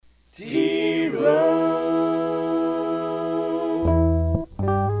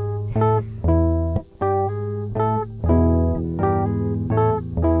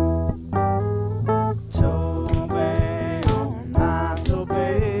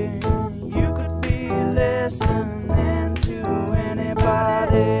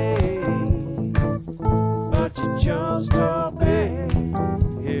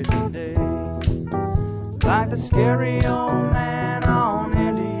Like the scary old man on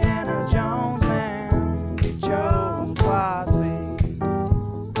Indiana Jones, man, he chose wisely.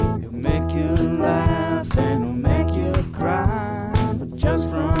 He'll make you laugh and he'll make you cry, but just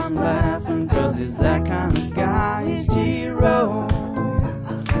from laughing, 'cause he's that kind of guy. He's T-Row,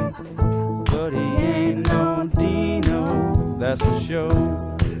 but he ain't no Dino, that's for sure.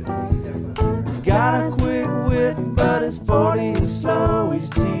 He's got a quick wit, but his 40 is slow. He's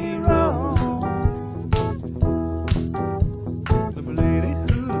T-Row.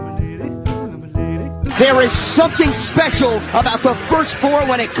 There is something special about the first four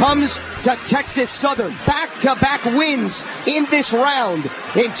when it comes to Texas Southern. Back-to-back wins in this round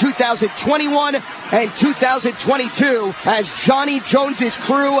in 2021 and 2022 as Johnny Jones's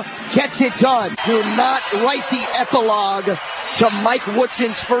crew gets it done. Do not write the epilogue to Mike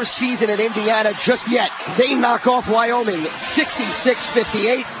Woodson's first season at Indiana just yet. They knock off Wyoming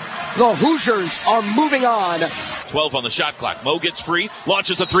 66-58. The Hoosiers are moving on. 12 on the shot clock. Mo gets free,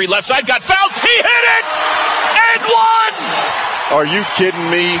 launches a three left side, got fouled. He hit it! And one! Are you kidding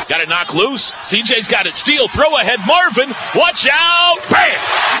me? Got it knocked loose. CJ's got it. Steal, throw ahead. Marvin, watch out!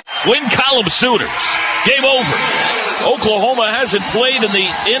 Bam! Win column Sooners. Game over. Oklahoma hasn't played in the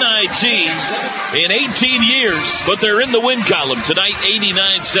NIT in 18 years, but they're in the win column tonight,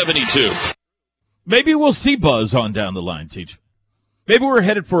 89-72. Maybe we'll see Buzz on down the line, Teach. Maybe we're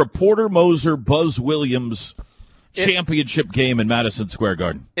headed for a Porter Moser, Buzz Williams championship game in Madison Square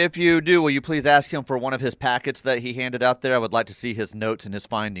Garden. If you do, will you please ask him for one of his packets that he handed out there? I would like to see his notes and his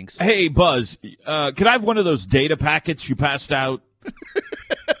findings. Hey, Buzz, can I have one of those data packets you passed out?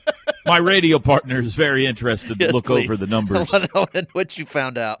 My radio partner is very interested to look over the numbers. I want to know what you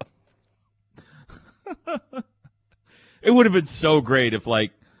found out. It would have been so great if,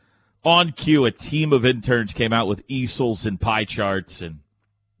 like, on cue, a team of interns came out with easels and pie charts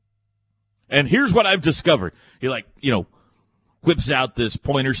and here's what I've discovered. He, like, whips out this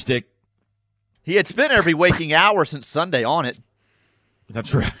pointer stick. He had spent every waking hour since Sunday on it.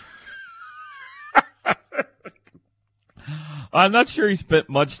 That's right. I'm not sure he spent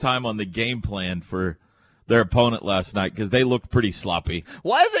much time on the game plan for their opponent last night because they looked pretty sloppy.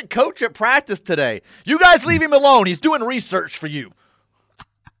 Why isn't Coach at practice today? You guys leave him alone. He's doing research for you.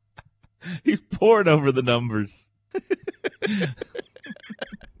 He's pouring over the numbers.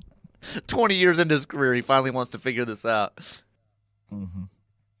 20 years into his career, he finally wants to figure this out. Mm-hmm.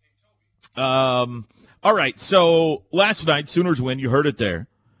 All right, so last night, Sooners win. You heard it there.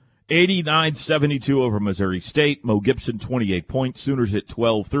 89-72 over Missouri State. Mo Gibson, 28 points. Sooners hit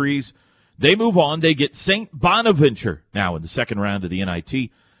 12 threes. They move on. They get St. Bonaventure now in the second round of the NIT.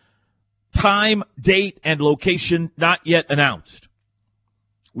 Time, date, and location not yet announced.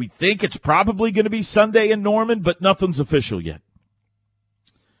 We think it's probably going to be Sunday in Norman, but nothing's official yet.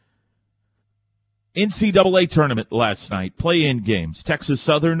 NCAA tournament last night, play-in games. Texas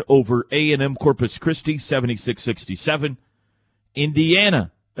Southern over A&M Corpus Christi, 76-67.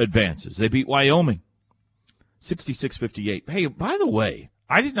 Indiana advances. They beat Wyoming, 66-58. Hey, by the way,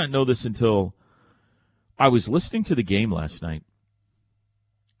 I did not know this until I was listening to the game last night.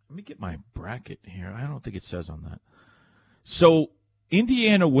 Let me get my bracket here. I don't think it says on that. So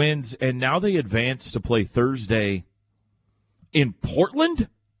Indiana wins, and now they advance to play Thursday in Portland?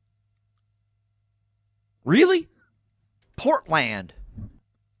 Really? Portland.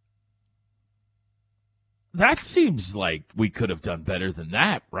 That seems like we could have done better than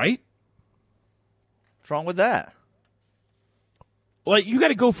that, right? What's wrong with that? Like, you got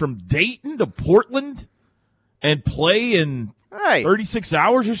to go from Dayton to Portland and play in 36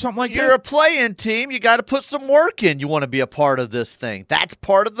 hours or something like that? You're a play-in team. You got to put some work in. You want to be a part of this thing. That's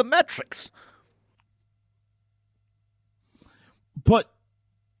part of the metrics. But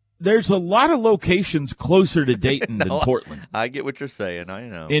there's a lot of locations closer to Dayton than Portland. I get what you're saying. I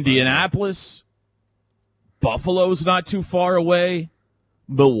know. Indianapolis, Buffalo's not too far away.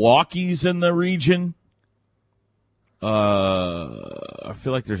 Milwaukee's in the region. I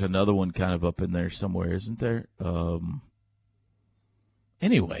feel like there's another one kind of up in there somewhere, isn't there?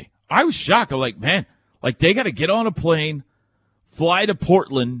 Anyway, I was shocked. I'm like, man, like they got to get on a plane, fly to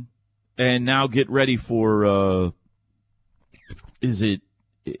Portland, and now get ready for, is it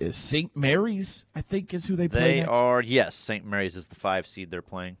St. Mary's, I think is who they play They next? are, yes, St. Mary's is the 5 seed they're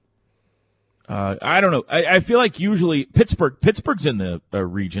playing. I don't know. I feel like usually Pittsburgh's in the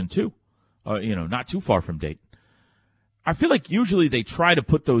region too, not too far from Dayton. I feel like usually they try to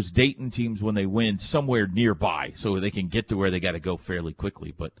put those Dayton teams when they win somewhere nearby so they can get to where they got to go fairly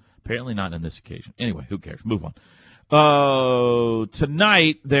quickly, but apparently not on this occasion. Anyway, who cares? Move on.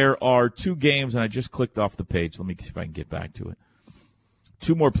 Tonight there are 2 games, and I just clicked off the page. Let me see if I can get back to it.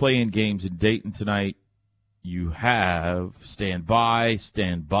 2 more play-in games in Dayton tonight. You have stand by,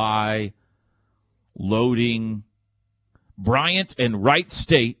 loading, Bryant and Wright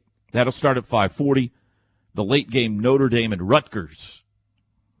State. That'll start at 5:40. The late game, Notre Dame and Rutgers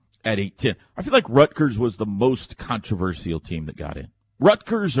at 8:10. I feel like Rutgers was the most controversial team that got in.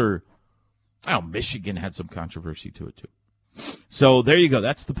 Rutgers Michigan had some controversy to it, too. So there you go.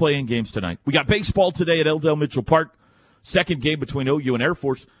 That's the play-in games tonight. We got baseball today at Eldell Mitchell Park. Second game between OU and Air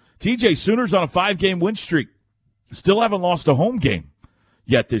Force. TJ, Sooners on a 5-game win streak. Still haven't lost a home game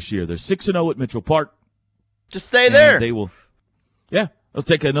yet this year. They're 6-0 at Mitchell Park. Just stay there. They will. Yeah. Let's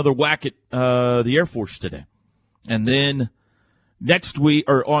take another whack at the Air Force today. And then next week,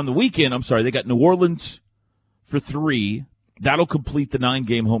 or on the weekend, they got New Orleans for 3. That'll complete the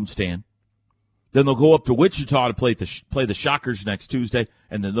 9-game homestand. Then they'll go up to Wichita to play the Shockers next Tuesday,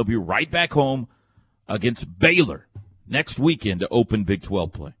 and then they'll be right back home against Baylor next weekend to open Big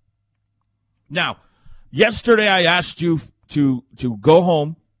 12 play. Now, yesterday I asked you to go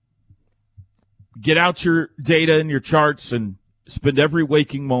home, get out your data and your charts, and spend every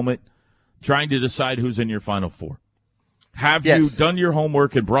waking moment trying to decide who's in your Final Four. Have you done your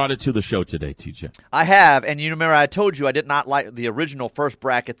homework and brought it to the show today, TJ? I have, and you remember I told you I did not like the original first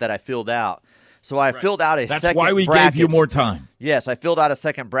bracket that I filled out. So I filled out a second bracket. That's why we gave you more time. Yes, I filled out a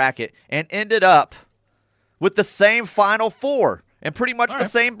second bracket and ended up with the same Final Four and pretty much the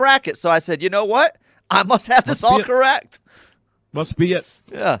same bracket. So I said, you know what? I must have this all correct. Must be it.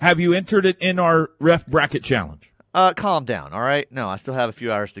 Yeah. Have you entered it in our ref bracket challenge? Calm down, all right? No, I still have a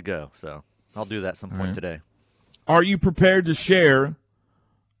few hours to go, so I'll do that some point today. Are you prepared to share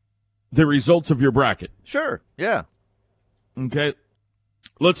the results of your bracket? Sure, yeah. Okay.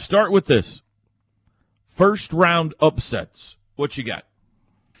 Let's start with this. First round upsets. What you got?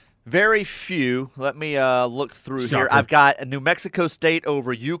 Very few. Let me look through Shocker. here. I've got New Mexico State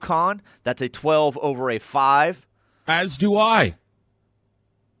over UConn. That's a 12 over a 5. As do I.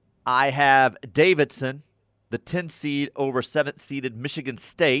 I have Davidson, the 10 seed over 7th seeded Michigan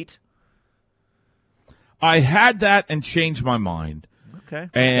State. I had that and changed my mind. Okay.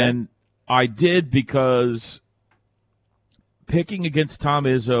 And I did because picking against Tom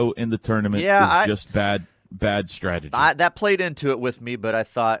Izzo in the tournament is just bad strategy. That played into it with me, but I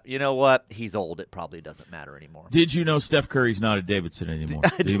thought, you know what? He's old. It probably doesn't matter anymore. Did you know Steph Curry's not a Davidson anymore?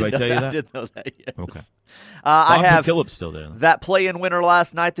 Did anybody tell you that? I did know that, yes. Okay. I have Phillips still there. That play-in winner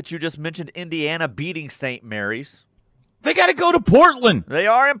last night that you just mentioned, Indiana beating St. Mary's. They got to go to Portland. They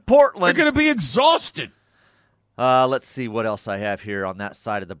are in Portland. They're going to be exhausted. Let's see what else I have here on that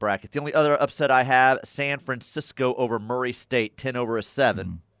side of the bracket. The only other upset I have, San Francisco over Murray State, 10 over a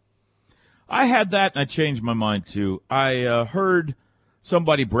 7. I had that, and I changed my mind, too. I heard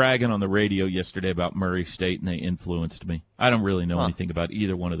somebody bragging on the radio yesterday about Murray State, and they influenced me. I don't really know anything about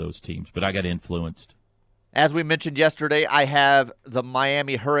either one of those teams, but I got influenced. As we mentioned yesterday, I have the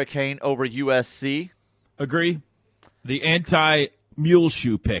Miami Hurricane over USC. Agree. The anti-mule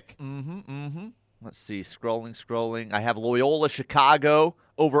shoe pick. Let's see, scrolling. I have Loyola Chicago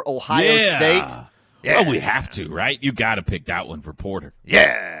over Ohio State. Yeah. Well, we have to, right? You got to pick that one for Porter.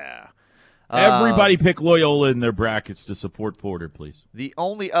 Yeah. Everybody pick Loyola in their brackets to support Porter, please. The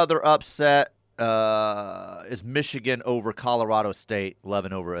only other upset is Michigan over Colorado State,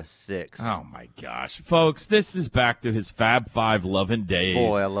 11 over a 6. Oh, my gosh. Folks, this is back to his Fab Five loving days.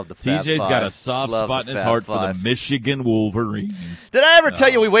 Boy, I love the Fab TJ's Five. got a soft spot in his heart for the Michigan Wolverines. Did I ever tell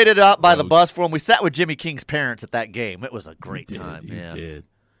you we waited up by the bus for him? We sat with Jimmy King's parents at that game. It was a great time. You did.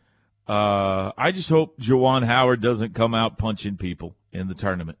 I just hope Juwan Howard doesn't come out punching people in the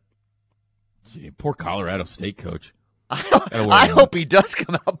tournament. Gee, poor Colorado State coach. I hope he does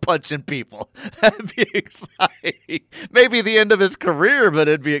come out punching people. That'd be exciting. Maybe the end of his career, but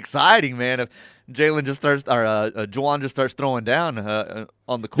it'd be exciting, man. If Juwan just starts throwing down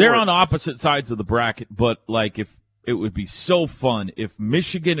on the court. They're on opposite sides of the bracket, but if it would be so fun if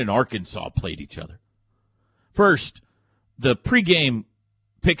Michigan and Arkansas played each other. First, the pregame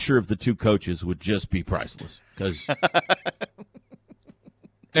picture of the two coaches would just be priceless because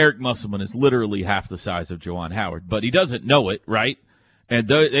Eric Musselman is literally half the size of Juwan Howard, but he doesn't know it, right? And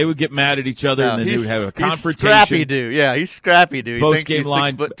they would get mad at each other, and then they would have a confrontation. He's scrappy dude. Yeah, he's scrappy dude. Post-game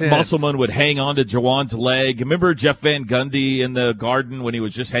line, Musselman would hang on to Jawan's leg. Remember Jeff Van Gundy in the Garden when he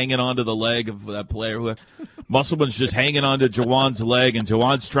was just hanging on to the leg of that player? Musselman's just hanging on to Jawan's leg, and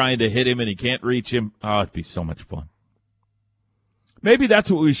Jawan's trying to hit him, and he can't reach him. Oh, it'd be so much fun. Maybe that's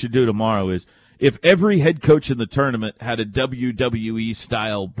what we should do tomorrow is if every head coach in the tournament had a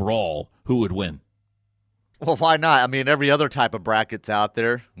WWE-style brawl, who would win? Well, why not? I mean, every other type of bracket's out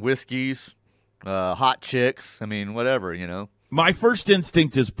there. Whiskeys, hot chicks. I mean, whatever, you know. My first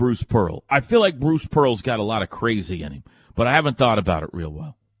instinct is Bruce Pearl. I feel like Bruce Pearl's got a lot of crazy in him, but I haven't thought about it real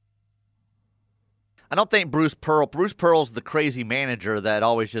well. I don't think Bruce Pearl's the crazy manager that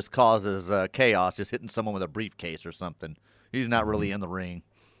always just causes chaos, just hitting someone with a briefcase or something. He's not really in the ring.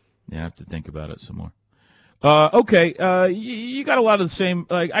 Yeah, I have to think about it some more. Okay, you got a lot of the same.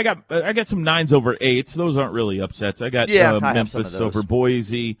 Like I got some 9s over 8s. Those aren't really upsets. I got Memphis over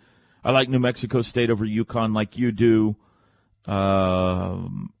Boise. I like New Mexico State over UConn, like you do.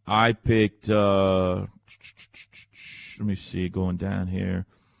 I picked. Let me see, going down here.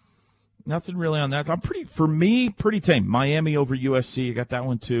 Nothing really on that. I'm pretty tame. Miami over USC. I got that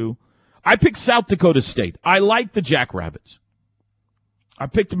one too. I picked South Dakota State. I like the Jackrabbits. I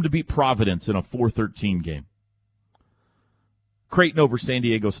picked them to beat Providence in a 4-13 game. Creighton over San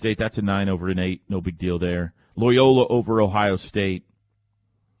Diego State. That's a 9 over an 8. No big deal there. Loyola over Ohio State.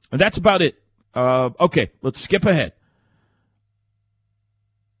 And that's about it. Okay, let's skip ahead.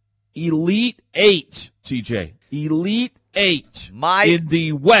 Elite 8, TJ. Elite 8 in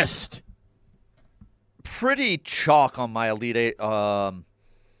the West. Pretty chalk on my Elite 8. The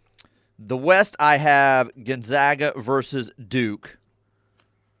West, I have Gonzaga versus Duke.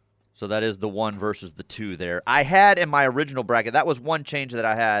 So that is the 1 versus the 2 there. I had in my original bracket, that was one change that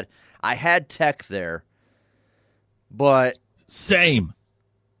I had. I had Tech there, but same.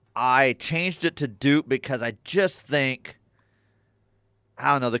 I changed it to Duke because I just think,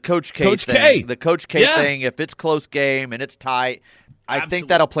 I don't know, the Coach K thing. The Coach K thing, if it's close game and it's tight, I think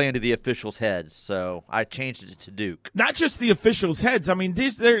that'll play into the officials' heads. So I changed it to Duke. Not just the officials' heads. I mean,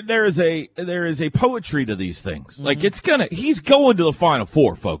 there is a poetry to these things. Mm-hmm. Like he's going to the Final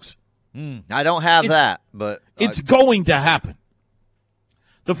Four, folks. I don't have that, but it's going to happen.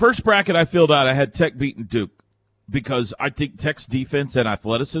 The first bracket I filled out, I had Tech beating Duke because I think Tech's defense and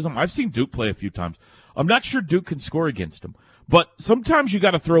athleticism. I've seen Duke play a few times. I'm not sure Duke can score against them, but sometimes you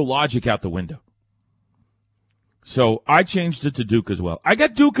got to throw logic out the window. So I changed it to Duke as well. I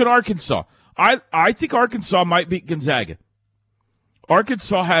got Duke and Arkansas. I think Arkansas might beat Gonzaga.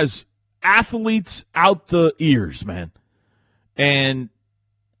 Arkansas has athletes out the ears, man, and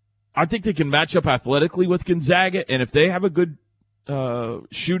I think they can match up athletically with Gonzaga, and if they have a good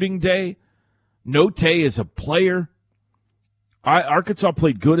shooting day, Note is a player. Arkansas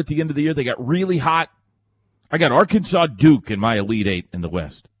played good at the end of the year. They got really hot. I got Arkansas, Duke in my Elite 8 in the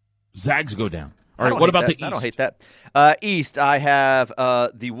West. Zags go down. All right, what about the East? I don't hate that. East, I have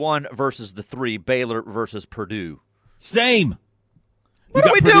the 1 versus the 3, Baylor versus Purdue. Same. What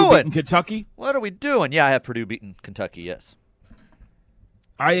are we doing? Kentucky? What are we doing? Yeah, I have Purdue beating Kentucky, yes.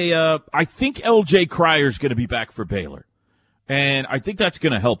 I think LJ Cryer's going to be back for Baylor, and I think that's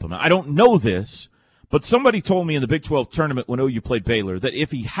going to help him. I don't know this, but somebody told me in the Big 12 tournament when OU played Baylor that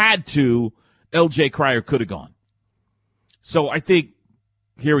if he had to, LJ Cryer could have gone. So I think,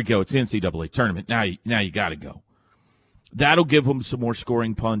 here we go, it's NCAA tournament. Now you got to go. That'll give him some more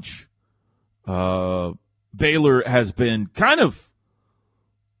scoring punch. Baylor has been kind of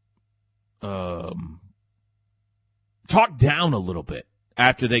talked down a little bit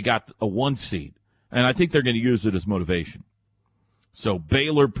after they got a 1 seed, and I think they're going to use it as motivation. So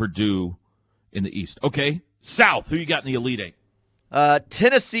Baylor, Purdue in the East. Okay, South, who you got in the Elite 8?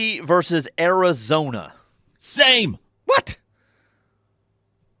 Tennessee versus Arizona. Same. What?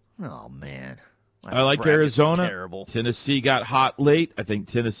 Oh, man. I like Arizona. Terrible. Tennessee got hot late. I think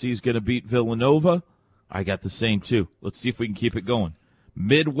Tennessee's going to beat Villanova. I got the same, too. Let's see if we can keep it going.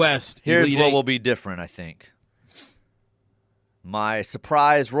 Midwest. Here's Elite what 8. will be different, I think. My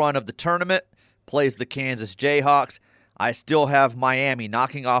surprise run of the tournament plays the Kansas Jayhawks. I still have Miami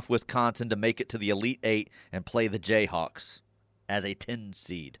knocking off Wisconsin to make it to the Elite 8 and play the Jayhawks as a 10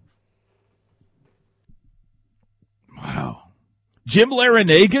 seed. Wow. Jim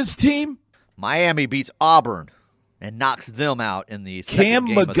Laranaga's team? Miami beats Auburn and knocks them out in the second Cam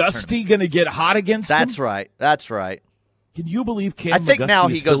game McGusty going to get hot against them? That's right. Can you believe Cam McGusty? I think now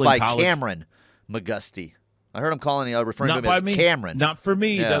he goes by college? Cameron McGusty. I heard him referring Not to him by as me. Cameron. Not for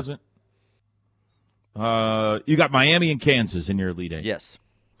me, he doesn't. You got Miami and Kansas in your Elite 8. Yes.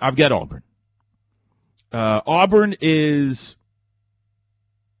 I've got Auburn. Auburn is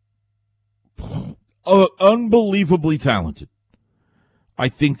unbelievably talented. I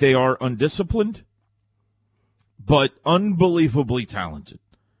think they are undisciplined, but unbelievably talented.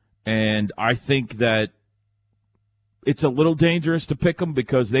 And I think that it's a little dangerous to pick them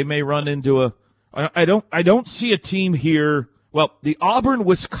because they may run into I don't see a team here. Well, the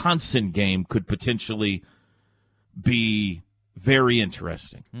Auburn-Wisconsin game could potentially be very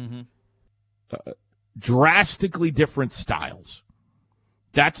interesting. Mm-hmm. Drastically different styles.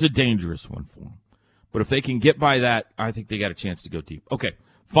 That's a dangerous one for them. But if they can get by that, I think they got a chance to go deep. Okay,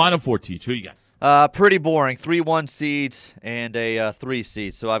 Final Four, Teach. Who you got? Pretty boring. 3-1 seeds and a 3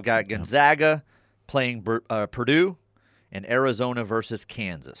 seed. So I've got Gonzaga playing Purdue and Arizona versus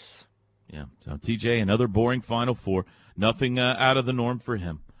Kansas. Yeah, so TJ, another boring Final Four. Nothing out of the norm for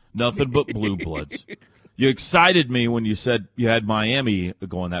him. Nothing but blue bloods. You excited me when you said you had Miami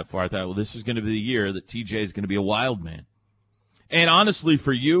going that far. I thought, well, this is going to be the year that TJ is going to be a wild man. And honestly,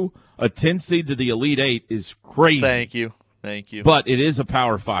 for you, a 10 seed to the Elite Eight is crazy. Thank you. But it is a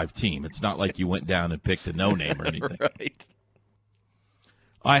Power 5 team. It's not like you went down and picked a no-name or anything. Right.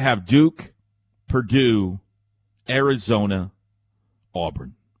 I have Duke, Purdue, Arizona,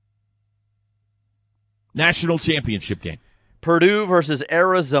 Auburn. National championship game. Purdue versus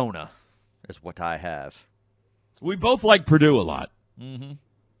Arizona is what I have. We both like Purdue a lot. Mm-hmm.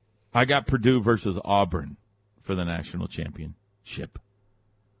 I got Purdue versus Auburn for the national championship.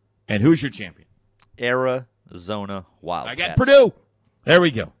 And who's your champion? Arizona Wildcats. I got Purdue. There we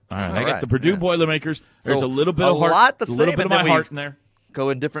go. All right, I got the Purdue Boilermakers. There's So a little bit of heart, a little bit of my heart in there. Go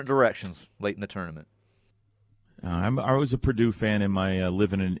in different directions late in the tournament. I was a Purdue fan in my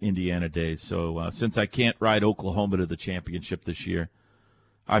living in Indiana days, so since I can't ride Oklahoma to the championship this year,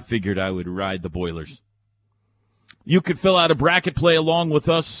 I figured I would ride the Boilers. You could fill out a bracket, play along with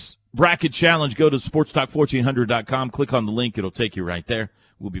us. Bracket challenge, go to sportstalk1400.com, click on the link, it'll take you right there.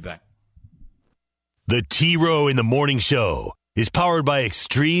 We'll be back. The T-Row in the Morning Show is powered by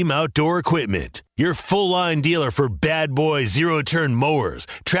Extreme Outdoor Equipment, your full-line dealer for bad boy zero-turn mowers,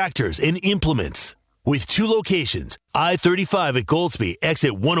 tractors, and implements. With 2 locations, I-35 at Goldsby,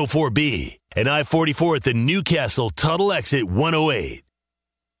 exit 104B, and I-44 at the Newcastle Tuttle, exit 108.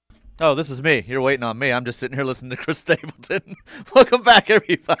 Oh, this is me. You're waiting on me. I'm just sitting here listening to Chris Stapleton. Welcome back,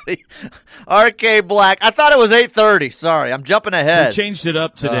 everybody. RK Black. I thought it was 8:30. Sorry, I'm jumping ahead. We changed it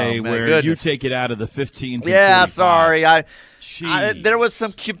up today you take it out of the 15s. Yeah, 45. sorry. There was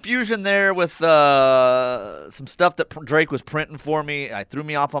some confusion there with some stuff that Drake was printing for me. I threw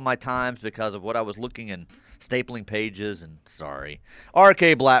me off on my times because of what I was looking and stapling pages, and sorry.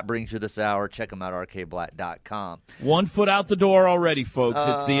 RK Black brings you this hour. Check him out, rkblack.com. 1 foot out the door already, folks.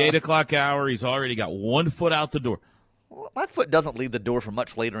 It's the 8 o'clock hour. He's already got 1 foot out the door. Well, my foot doesn't leave the door for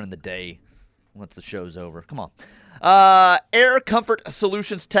much later in the day once the show's over. Come on. Air Comfort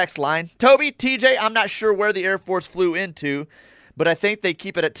Solutions text line. Toby, TJ, I'm not sure where the Air Force flew into, but I think they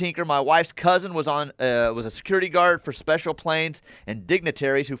keep it at Tinker. My wife's cousin was a security guard for special planes and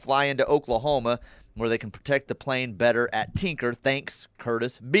dignitaries who fly into Oklahoma, where they can protect the plane better at Tinker. Thanks,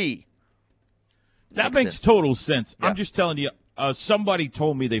 Curtis B. That makes total sense. Yeah. I'm just telling you, somebody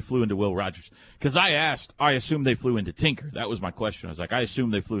told me they flew into Will Rogers. Because I assumed they flew into Tinker. That was my question. I was like, I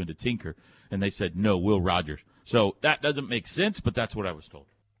assumed they flew into Tinker. And they said, no, Will Rogers. So that doesn't make sense, but that's what I was told.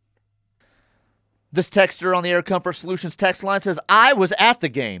 This texter on the Air Comfort Solutions text line says, I was at the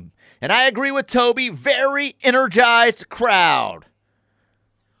game, and I agree with Toby. Very energized crowd.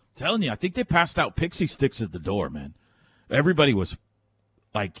 Telling you, I think they passed out pixie sticks at the door, man. Everybody was,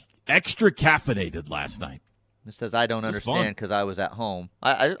 like, extra caffeinated last night. It says, I don't understand because I was at home.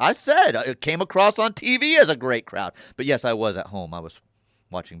 I said it came across on TV as a great crowd. But, yes, I was at home. I was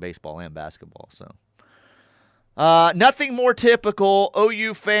watching baseball and basketball. So, nothing more typical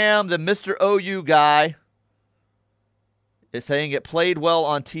OU fam than Mr. OU guy is saying it played well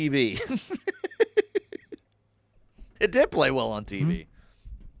on TV. It did play well on TV. Mm-hmm.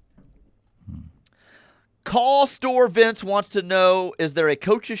 Call Store Vince wants to know, is there a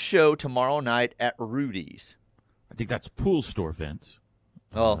coach's show tomorrow night at Rudy's? I think that's Pool Store Vince.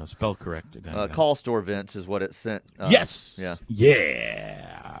 Spell correct. Call Store Vince is what it sent. Yes. Yeah.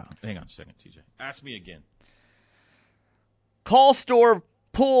 Yeah. Hang on a second, TJ. Ask me again. Call Store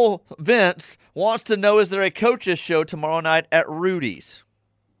Pool Vince wants to know, is there a coach's show tomorrow night at Rudy's?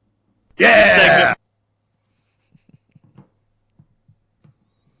 Yeah.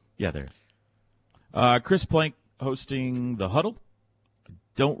 Yeah, there. Chris Plank hosting The Huddle. I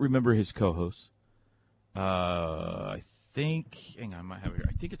don't remember his co-host. I think, hang on, I might have it here.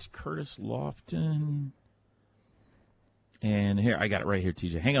 I think it's Curtis Lofton. And here, I got it right here,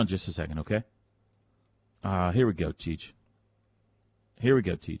 TJ. Hang on just a second, okay? Here we go, Teach.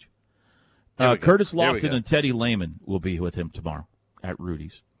 Curtis There we Lofton go. and Teddy Lehman will be with him tomorrow at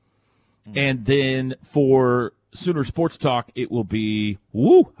Rudy's. And then for Sooner Sports Talk, it will be,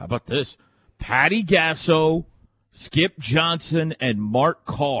 how about this? Patty Gasso, Skip Johnson, and Mark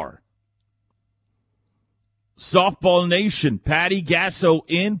Carr. Softball Nation, Patty Gasso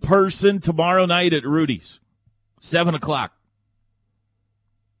in person tomorrow night at Rudy's, 7 o'clock.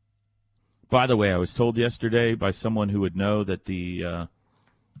 By the way, I was told yesterday by someone who would know that the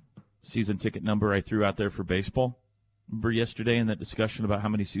season ticket number I threw out there for baseball, remember yesterday in that discussion about how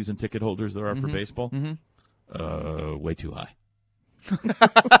many season ticket holders there are for baseball? Way too high.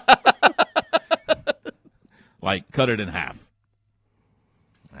 Like, cut it in half.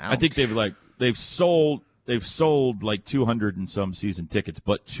 Ouch. I think they've sold like 200 and some season tickets,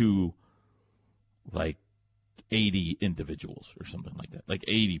 but to like 80 individuals or something like that. Like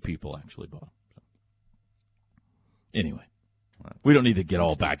 80 people actually bought. Anyway, we don't need to get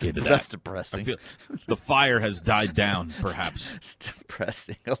all back into that. That's depressing. I feel the fire has died down, perhaps. It's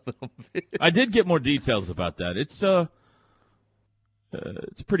depressing a little bit. I did get more details about that. It's a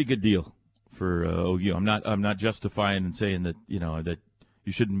pretty good deal for OU. I'm not justifying and saying that that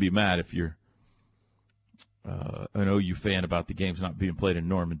you shouldn't be mad if you're an OU fan about the games not being played in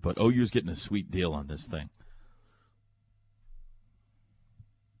Norman, but OU's getting a sweet deal on this thing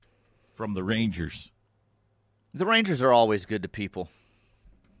from the Rangers. The Rangers are always good to people.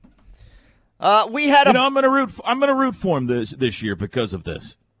 We had a I'm gonna root for them this year because of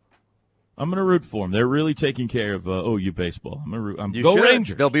this. I'm gonna root for them. They're really taking care of OU baseball. Go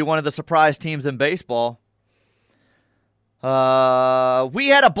Rangers. They'll be one of the surprise teams in baseball. We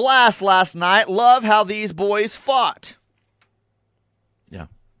had a blast last night. Love how these boys fought. Yeah.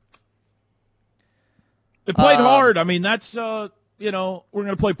 They played hard. I mean, that's, we're going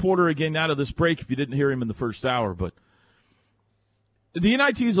to play Porter again out of this break if you didn't hear him in the first hour. But the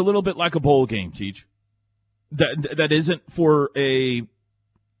NIT is a little bit like a bowl game, Teach. That isn't one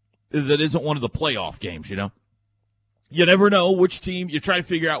of the playoff games, You never know which team. You try to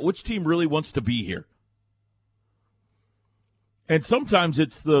figure out which team really wants to be here. And sometimes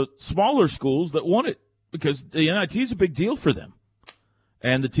it's the smaller schools that want it because the NIT is a big deal for them.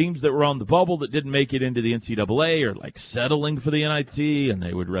 And the teams that were on the bubble that didn't make it into the NCAA are like settling for the NIT and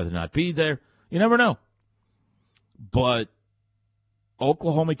they would rather not be there. You never know. But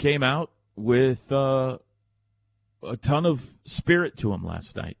Oklahoma came out with a ton of spirit to them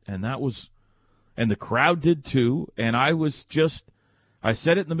last night. And the crowd did too. And I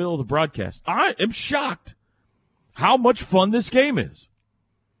said it in the middle of the broadcast. I am shocked how much fun this game is.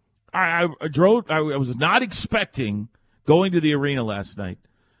 I was not expecting going to the arena last night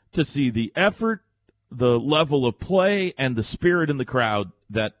to see the effort, the level of play, and the spirit in the crowd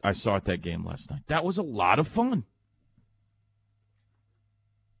that I saw at that game last night. That was a lot of fun.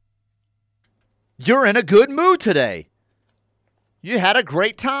 You're in a good mood today. You had a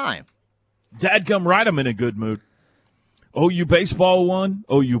great time. Dadgum right, I'm in a good mood. OU baseball won.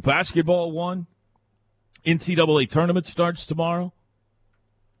 OU basketball won. NCAA tournament starts tomorrow.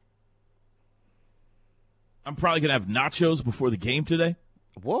 I'm probably going to have nachos before the game today.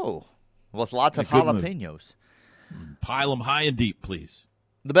 Whoa. With lots of good jalapenos. Pile them high and deep, please.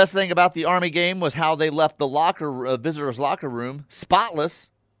 The best thing about the Army game was how they left the visitors' locker room spotless.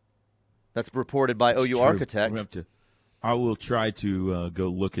 That's reported by OU true. Architect. I will try to go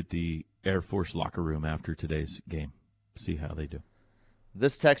look at the Air Force locker room after today's game, see how they do.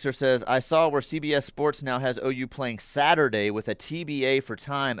 This texter says, I saw where CBS Sports now has OU playing Saturday with a TBA for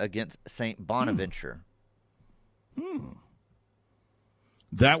time against St. Bonaventure.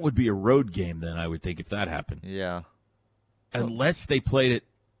 That would be a road game then, I would think, if that happened. Yeah. Unless they played it.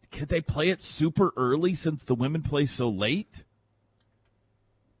 Could they play it super early since the women play so late?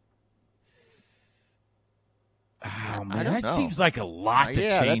 Oh, man, that seems like a lot to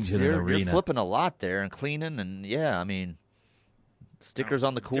change in an arena. You're flipping a lot there and cleaning and, stickers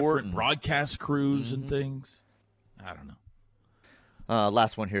on the court. Different and broadcast crews and things. I don't know.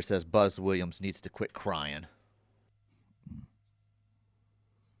 Last one here says Buzz Williams needs to quit crying.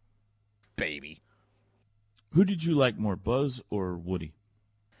 Baby. Who did you like more, Buzz or Woody?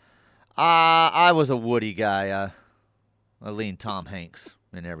 I was a Woody guy. I leaned Tom Hanks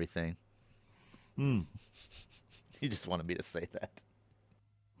and everything. You just wanted me to say that.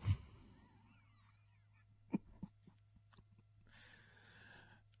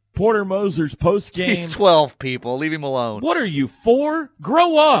 Porter Moser's post-game. He's 12, people. Leave him alone. What are you, 4?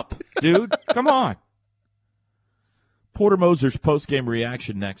 Grow up, dude. Come on. Porter Moser's post-game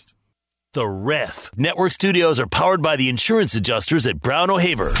reaction next. The Ref. Network studios are powered by the insurance adjusters at Brown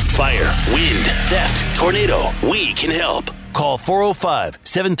O'Haver. Fire, wind, theft, tornado. We can help. Call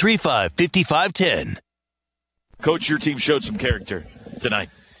 405-735-5510. Coach, your team showed some character tonight.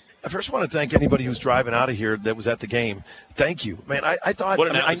 I first want to thank anybody who's driving out of here that was at the game. Thank you. Man, I thought,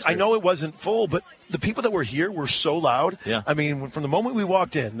 I know it wasn't full, but the people that were here were so loud. Yeah. I mean, from the moment we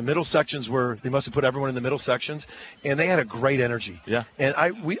walked in, the middle sections they must have put everyone in the middle sections, and they had a great energy. Yeah. And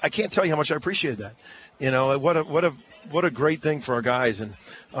I can't tell you how much I appreciated that. You know, what a great thing for our guys. And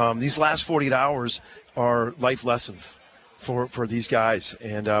these last 48 hours are life lessons for these guys.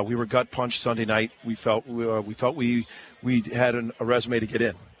 And we were gut punched Sunday night. We felt we had a resume to get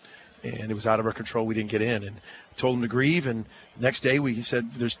in. And it was out of our control. We didn't get in, and told them to grieve. And next day we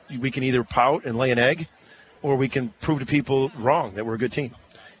said, we can either pout and lay an egg, or we can prove to people wrong that we're a good team.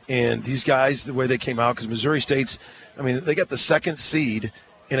 And these guys, the way they came out, because Missouri State's, I mean, they got the second seed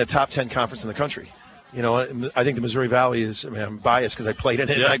in a top 10 conference in the country. You know, I think the Missouri Valley is, I mean, I'm biased because I played in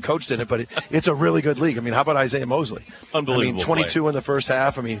it and I coached in it, but it's a really good league. I mean, how about Isaiah Mosley? Unbelievable. I mean, 22 in the first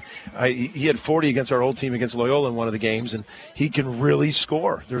half. I mean, he had 40 against our old team against Loyola in one of the games, and he can really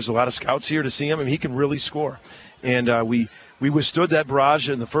score. There's a lot of scouts here to see him, and he can really score. And we withstood that barrage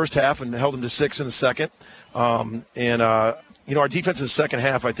in the first half and held him to 6 in the second. You know, our defense in the second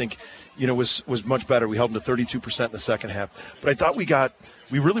half, I think, you know, was much better. We held them to 32% in the second half. But I thought we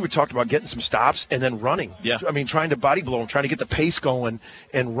really talked about getting some stops and then running. Yeah. I mean, trying to body blow them, trying to get the pace going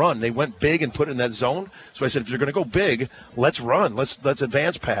and run. They went big and put it in that zone. So I said, if you're going to go big, let's run. Let's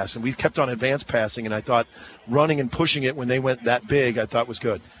advance pass. And we kept on advance passing, and I thought running and pushing it when they went that big, I thought was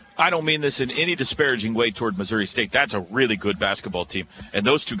good. I don't mean this in any disparaging way toward Missouri State. That's a really good basketball team, and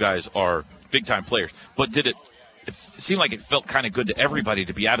those two guys are big-time players. But did it seemed like it felt kind of good to everybody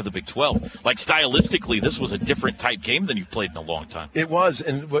to be out of the Big 12. Like, stylistically, this was a different type game than you've played in a long time. It was,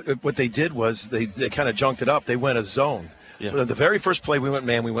 and what they did was they kind of junked it up. They went a zone. Yeah. The very first play we went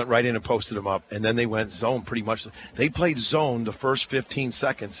man, we went right in and posted them up, and then they went zone pretty much. They played zone the first 15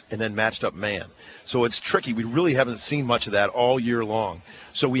 seconds and then matched up man. So it's tricky. We really haven't seen much of that all year long.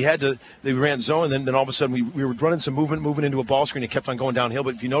 So they ran zone, and then all of a sudden we were running some moving into a ball screen. It kept on going downhill,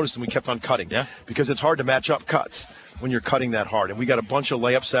 but if you noticed, we kept on cutting. Yeah. Because it's hard to match up cuts when you're cutting that hard. And we got a bunch of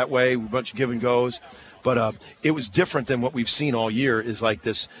layups that way, a bunch of give and goes. But it was different than what we've seen all year, is like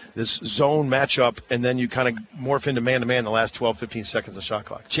this zone matchup, and then you kind of morph into man-to-man the last 12, 15 seconds of shot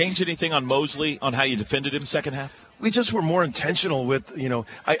clock. Change anything on Mosley, on how you defended him second half? We just were more intentional with, you know,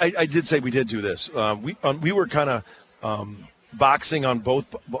 I did say we did do this. We were kind of boxing on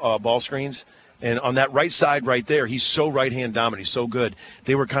both ball screens. And on that right side right there, he's so right-hand dominant. He's so good.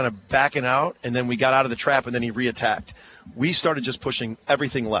 They were kind of backing out, and then we got out of the trap, and then he re-attacked. We started just pushing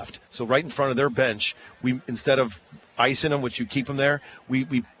everything left. So right in front of their bench, we instead of icing them, which you keep them there,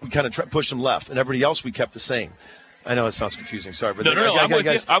 we kind of pushed them left. And everybody else we kept the same. I know it sounds confusing. Sorry. But No, I'm with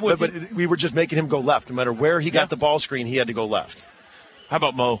you. But we were just making him go left. No matter where he got the ball screen, he had to go left. How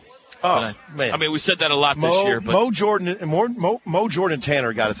about Mo? Oh, man. I mean, we said that a lot this year. But Mo Jordan and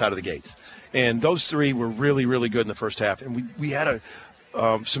Tanner got us out of the gates. And those three were really, really good in the first half. And we had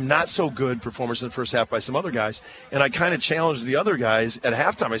some not-so-good performance in the first half by some other guys. And I kind of challenged the other guys at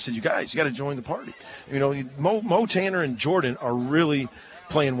halftime. I said, you guys, you got to join the party. You know, Mo, Tanner, and Jordan are really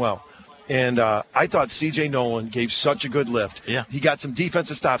playing well. And I thought C.J. Nolan gave such a good lift. Yeah. He got some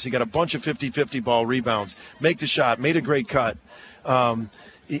defensive stops. He got a bunch of 50-50 ball rebounds, make the shot, made a great cut. And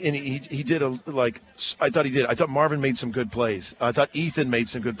he did I thought he did. I thought Marvin made some good plays. I thought Ethan made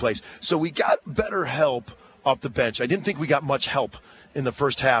some good plays. So we got better help off the bench. I didn't think we got much help in the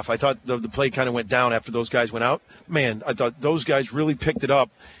first half. I thought the play kind of went down after those guys went out. Man, I thought those guys really picked it up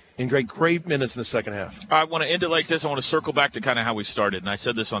in great minutes in the second half. I want to end it like this. I want to circle back to kind of how we started, and I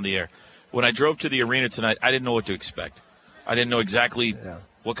said this on the air. When I drove to the arena tonight, I didn't know what to expect. I didn't know exactly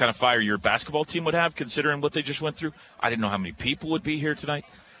what kind of fire your basketball team would have, considering what they just went through. I didn't know how many people would be here tonight.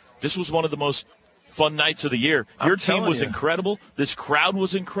 This was one of the most fun nights of the year. Your team was incredible. This crowd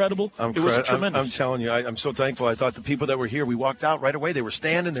was incredible. It was tremendous. I'm telling you, I'm so thankful. I thought the people that were here, we walked out right away. They were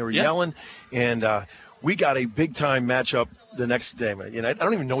standing, they were yelling, and we got a big-time matchup the next day. You know, I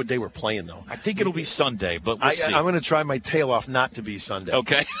don't even know what day we're playing, though. I think it'll be Sunday, but we'll see. I'm going to try my tail off not to be Sunday.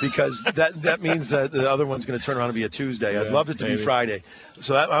 Okay. Because that means that the other one's going to turn around and be a Tuesday. I'd love it to be Friday.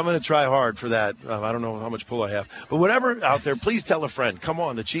 So I'm going to try hard for that. I don't know how much pull I have. But whatever out there, please tell a friend. Come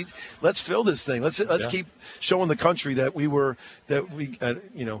on, the Cheats. Let's fill this thing. Let's keep showing the country that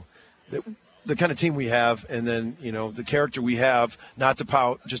the kind of team we have, and then, the character we have, not to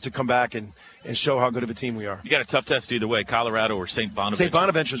pout, just to come back and show how good of a team we are. You got a tough test either way, Colorado or St. Bonaventure. St.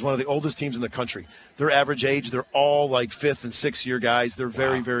 Bonaventure is one of the oldest teams in the country. Their average age, they're all like 5th and 6th year guys. They're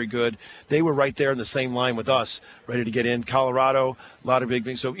very, very good. They were right there in the same line with us, ready to get in. Colorado, a lot of big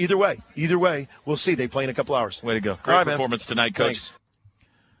things. So either way, we'll see. They play in a couple hours. Way to go. Great performance tonight, Coach. Thanks.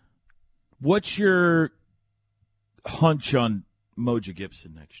 What's your hunch on Moja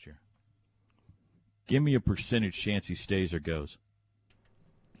Gibson next year? Give me a percentage chance he stays or goes.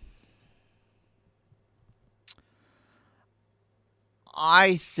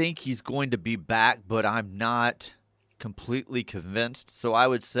 I think he's going to be back, but I'm not completely convinced. So I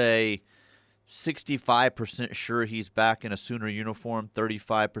would say 65% sure he's back in a Sooner uniform,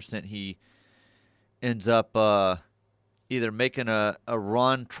 35% he ends up either making a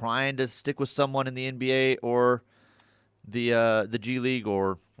run trying to stick with someone in the NBA or the G League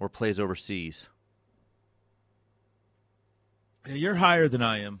or plays overseas. Yeah, you're higher than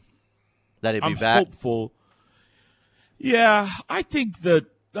I am. That he'd be I'm back? hopeful. Yeah, I think that,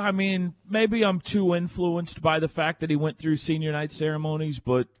 maybe I'm too influenced by the fact that he went through senior night ceremonies,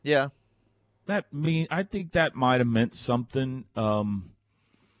 but yeah, I think that might have meant something. I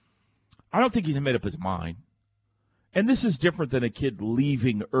don't think he's made up his mind. And this is different than a kid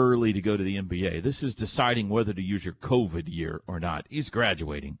leaving early to go to the NBA. This is deciding whether to use your COVID year or not. He's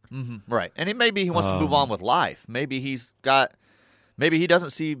graduating. Mm-hmm. Right. And maybe he wants to move on with life. Maybe he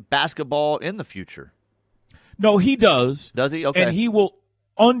doesn't see basketball in the future. No, he does. Does he? Okay. And he will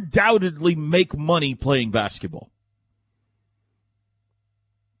undoubtedly make money playing basketball.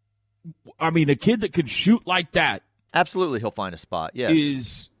 A kid that can shoot like that. Absolutely, he'll find a spot, yes.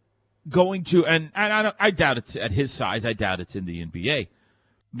 Is going to, and I doubt it's at his size. I doubt it's in the NBA.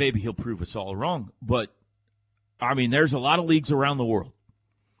 Maybe he'll prove us all wrong. But, there's a lot of leagues around the world.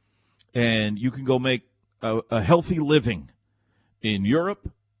 And you can go make a healthy living in Europe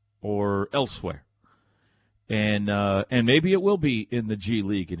or elsewhere. And maybe it will be in the G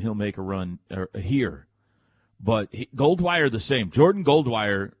League, and he'll make a run here. But Goldwire the same. Jordan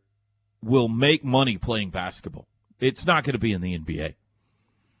Goldwire will make money playing basketball. It's not going to be in the NBA.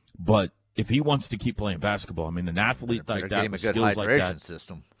 But if he wants to keep playing basketball, an athlete like that with skills like that,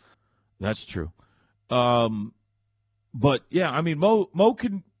 system. That's true. But yeah, Mo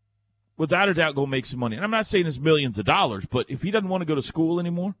can, without a doubt, go make some money. And I'm not saying it's millions of dollars, but if he doesn't want to go to school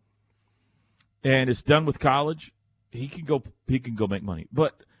anymore and is done with college, he can go make money.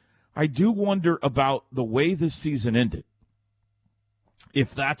 But I do wonder about the way this season ended.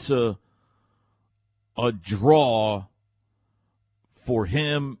 If that's a draw for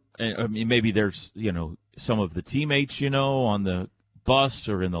him. Maybe there's, some of the teammates, on the bus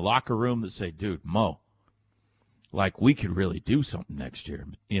or in the locker room that say, dude, Mo, we could really do something next year.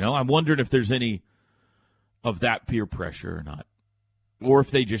 I'm wondering if there's any of that peer pressure or not. Or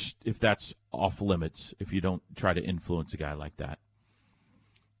if that's off limits, if you don't try to influence a guy like that.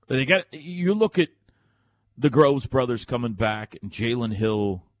 You look at the Groves brothers coming back, and Jalen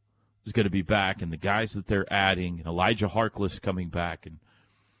Hill is going to be back, and the guys that they're adding, and Elijah Harkless coming back, and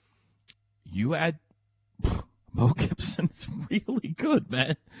you add Mo Gibson is really good,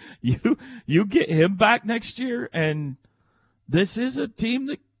 man. You get him back next year, and this is a team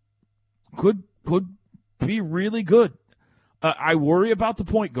that could be really good. I worry about the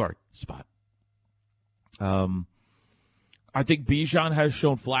point guard spot. I think Bijan has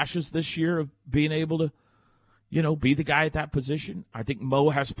shown flashes this year of being able to, be the guy at that position. I think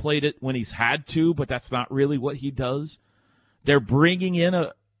Mo has played it when he's had to, but that's not really what he does. They're bringing in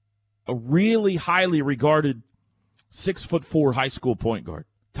a really highly regarded 6'4" high school point guard,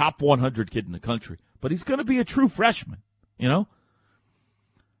 top 100 kid in the country, but he's going to be a true freshman,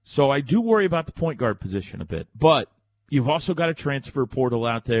 So I do worry about the point guard position a bit, but you've also got a transfer portal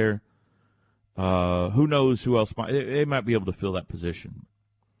out there. Who knows who else they might be able to fill that position.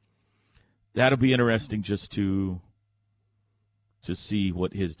 That'll be interesting just to see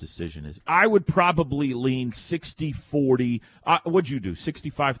what his decision is. I would probably lean 60-40. What'd you do,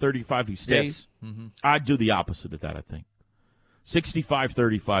 65-35 he stays? Yes. Mm-hmm. I'd do the opposite of that, I think.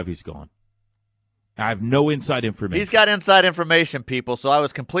 65-35 he's gone. I have no inside information. He's got inside information, people, so I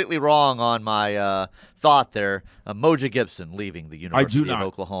was completely wrong on my thought there. Moja Gibson leaving the University of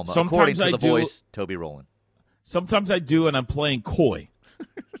Oklahoma. Sometimes according to the voice, Toby Rowland. Sometimes I do, and I'm playing coy.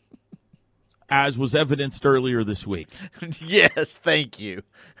 As was evidenced earlier this week. Yes, thank you.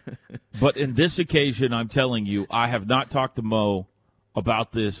 But in this occasion, I'm telling you, I have not talked to Mo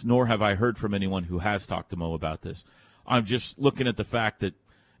about this, nor have I heard from anyone who has talked to Mo about this. I'm just looking at the fact that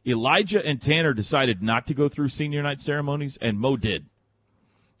Elijah and Tanner decided not to go through senior night ceremonies, and Mo did.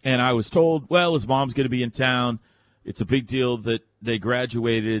 And I was told, well, his mom's going to be in town. It's a big deal that they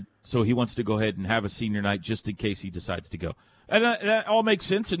graduated, so he wants to go ahead and have a senior night just in case he decides to go. And that all makes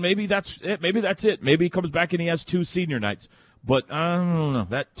sense, and maybe that's it. Maybe he comes back and he has 2 senior nights. But I don't know.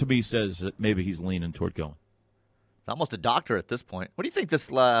 That, to me, says that maybe he's leaning toward going. It's almost a doctor at this point. What do you think this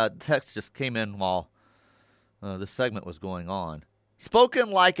text just came in while this segment was going on?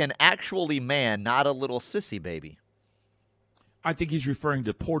 Spoken like an actually man, not a little sissy baby. I think he's referring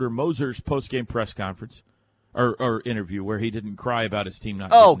to Porter Moser's post-game press conference or interview where he didn't cry about his team not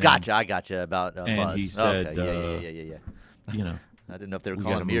Oh, getting gotcha. I gotcha about and Buzz. he said, okay. Yeah. You know, I didn't know if they were we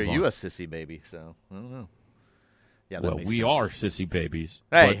calling gotta me or move you on. a sissy baby, so I don't know. Yeah, that well, makes we sense. are sissy babies,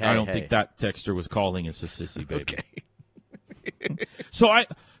 Hey, but I don't hey. think that texter was calling us a sissy baby. Okay. So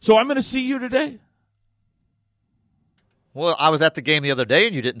I'm going to see you today. Well, I was at the game the other day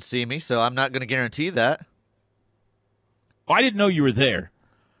and you didn't see me, so I'm not going to guarantee that. I didn't know you were there.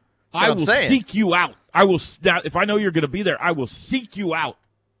 That's I what I'm will saying. seek you out. I will. If I know you're going to be there, I will seek you out.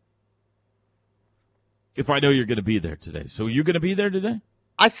 If I know you're going to be there today, so you're going to be there today.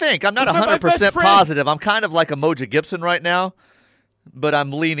 I think. I'm not You're my best 100% friend. positive. I'm kind of like a Moja Gibson right now, but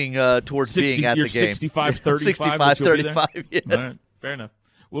I'm leaning towards being at you're the game. 65-35. but you'll be there? 65-35, yes. All right, fair enough.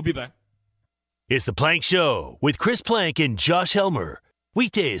 We'll be back. It's the Plank Show with Chris Plank and Josh Helmer.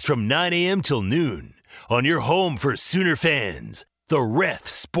 Weekdays from 9 a.m. till noon on your home for Sooner fans, the Ref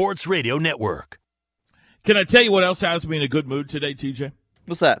Sports Radio Network. Can I tell you what else has me in a good mood today, TJ?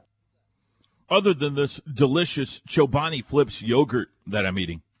 What's that? Other than this delicious Chobani Flips yogurt that I'm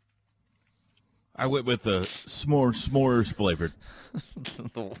eating. I went with the s'mores flavored.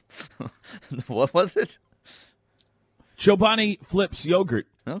 What was it? Chobani Flips yogurt.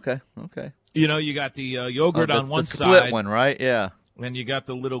 Okay. You know, you got the yogurt Oh, on one the split side, one, right? Yeah. and you got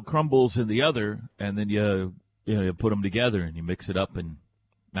the little crumbles in the other, and then you put them together and you mix it up, and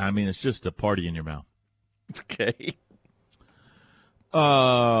I mean, it's just a party in your mouth. Okay.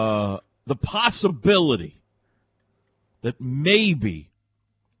 The possibility that maybe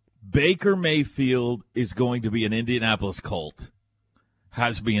Baker Mayfield is going to be an Indianapolis Colt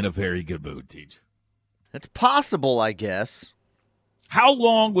has me in a very good mood, Teach. It's possible, I guess. How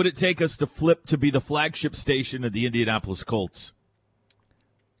long would it take us to flip to be the flagship station of the Indianapolis Colts?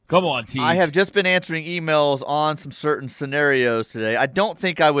 Come on, Teach. I have just been answering emails on some certain scenarios today. I don't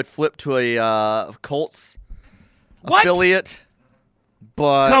think I would flip to a Colts affiliate,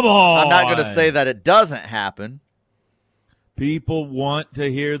 but Come on. I'm not going to say that it doesn't happen. People want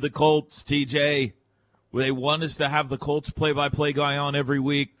to hear the Colts, TJ. They want us to have the Colts play-by-play guy on every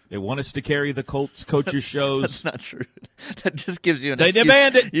week. They want us to carry the Colts coaches' shows. That's not true. That just gives you an They excuse.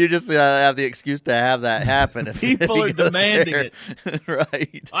 demand it. You just have the excuse to have that happen. If People he are goes demanding there. it.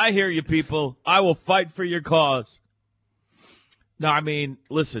 Right. I hear you, people. I will fight for your cause. No, I mean,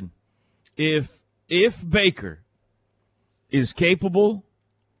 listen. If Baker is capable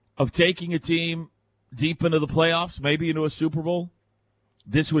of taking a team deep into the playoffs, maybe into a Super Bowl,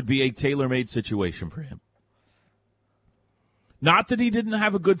 this would be a tailor-made situation for him. Not that he didn't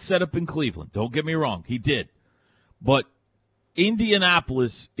have a good setup in Cleveland. Don't get me wrong. He did. But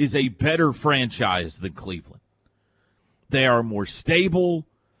Indianapolis is a better franchise than Cleveland. They are more stable.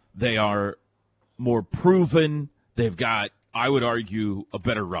 They are more proven. They've got, I would argue, a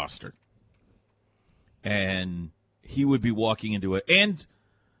better roster. And he would be walking into it. And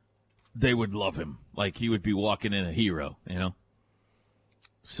they would love him. Like he would be walking in a hero, you know?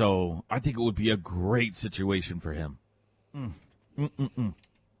 So I think it would be a great situation for him. You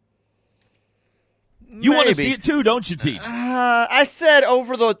want to see it too, don't you, T? I said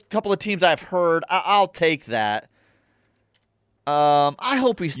over the couple of teams I've heard, I'll take that. I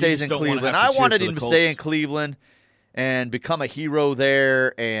hope he stays just in don't wanna Cleveland. have I to cheer wanted for him the to stay in Colts. Cleveland and become a hero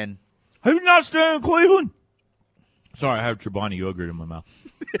there. And He's not staying in Cleveland. Sorry, I have Chobani yogurt in my mouth.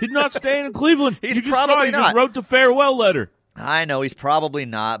 He's not staying in Cleveland. He's You just probably saw, he not. just wrote the farewell letter. I know he's probably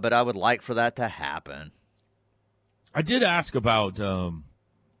not, but I would like for that to happen. I did ask about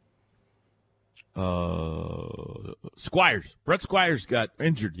Squires. Brett Squires got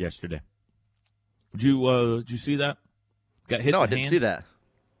injured yesterday. Did you see that? Got hit No, in I the didn't hand? see that.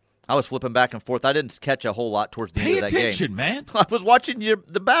 I was flipping back and forth. I didn't catch a whole lot towards the Pay end of that attention, game. man. I was watching the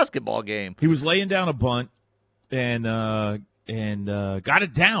basketball game. He was laying down a bunt and got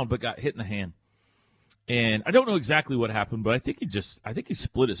it down, but got hit in the hand. And I don't know exactly what happened, but I think he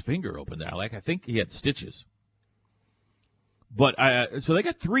split his finger open there. Like I think he had stitches. But so they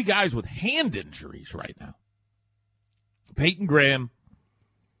got 3 guys with hand injuries right now. Peyton Graham,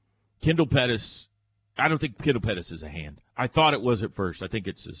 Kendall Pettis. I don't think Kendall Pettis is a hand. I thought it was at first. I think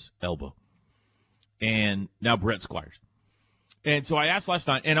it's his elbow. And now Brett Squires. And so I asked last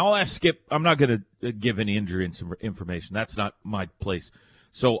night, and I'll ask Skip. I'm not going to give any injury information. That's not my place.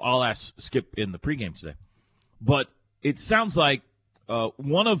 So I'll ask Skip in the pregame today. But it sounds like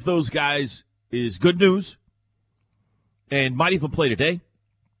one of those guys is good news and might even play today.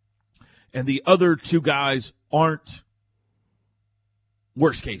 And the other two guys aren't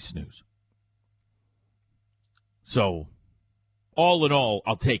worst case news. So all in all,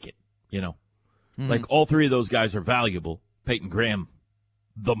 I'll take it, Like all three of those guys are valuable. Peyton Graham,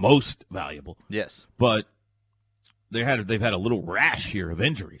 the most valuable. Yes. But they've had a little rash here of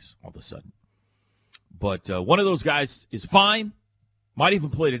injuries all of a sudden. But one of those guys is fine, might even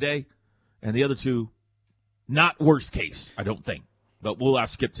play today, and the other two, not worst case, I don't think. But we'll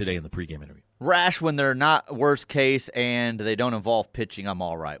ask Skip today in the pregame interview. Rash when they're not worst case and they don't involve pitching, I'm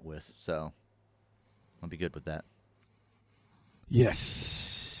all right with. So I'll be good with that.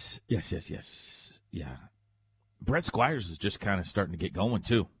 Yes. Yeah. Brett Squires is just kind of starting to get going,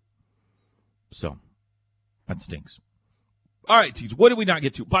 too. So that stinks. All right, teams, what did we not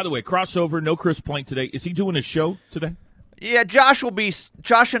get to? By the way, crossover, no Chris Plank today. Is he doing a show today? Yeah, Josh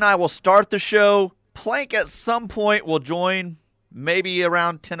and I will start the show. Plank at some point will join, maybe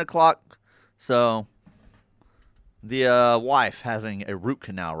around 10 o'clock. So the wife having a root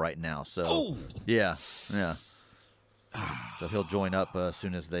canal right now. So yeah. So he'll join up as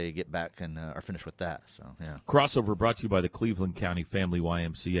soon as they get back and are finished with that. So yeah. Crossover brought to you by the Cleveland County Family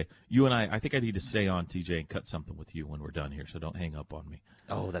YMCA. You and I think I need to stay on, TJ, and cut something with you when we're done here, so don't hang up on me.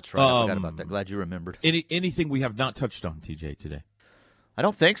 Oh, that's right. I forgot about that. Glad you remembered. Anything we have not touched on, TJ, today? I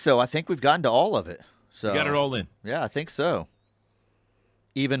don't think so. I think we've gotten to all of it. So you got it all in. Yeah, I think so.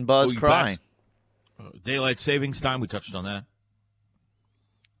 Even Buzz crying. Daylight savings time, we touched on that.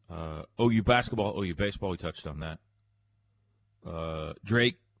 OU basketball, OU baseball, we touched on that.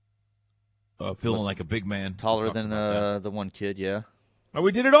 Drake feeling like a big man. Taller than the one kid, yeah. Oh,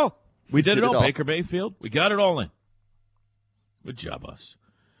 we did it all. We did it all. Baker Mayfield, we got it all in. Good job, us.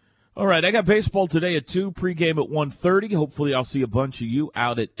 All right, I got baseball today at 2, pregame at 1:30. Hopefully I'll see a bunch of you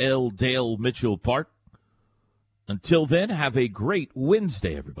out at L. Dale Mitchell Park. Until then, have a great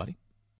Wednesday, everybody.